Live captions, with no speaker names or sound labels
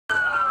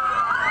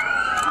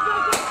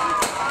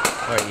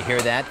All right, you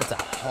hear that? That's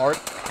a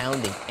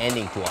heart-pounding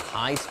ending to a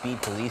high-speed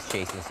police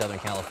chase in Southern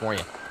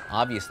California.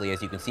 Obviously,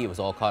 as you can see, it was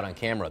all caught on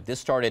camera. This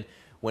started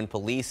when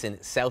police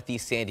in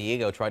southeast San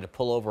Diego tried to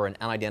pull over an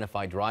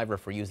unidentified driver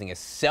for using a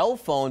cell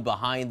phone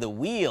behind the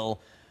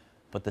wheel,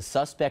 but the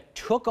suspect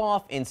took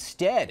off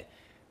instead,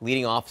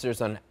 leading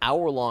officers on an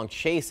hour-long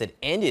chase that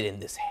ended in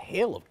this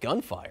hail of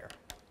gunfire.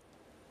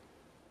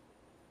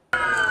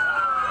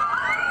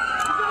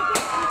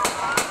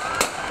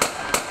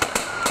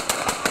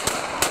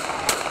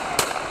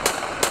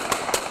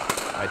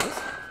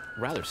 Just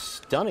rather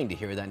stunning to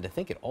hear that and to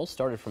think it all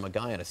started from a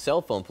guy on a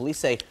cell phone. Police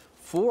say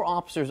 4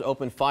 officers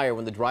opened fire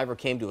when the driver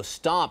came to a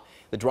stop.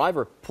 The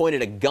driver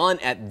pointed a gun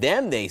at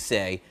them, they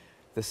say.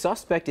 The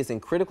suspect is in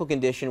critical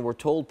condition. We're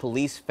told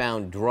police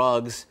found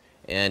drugs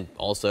and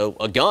also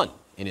a gun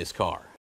in his car.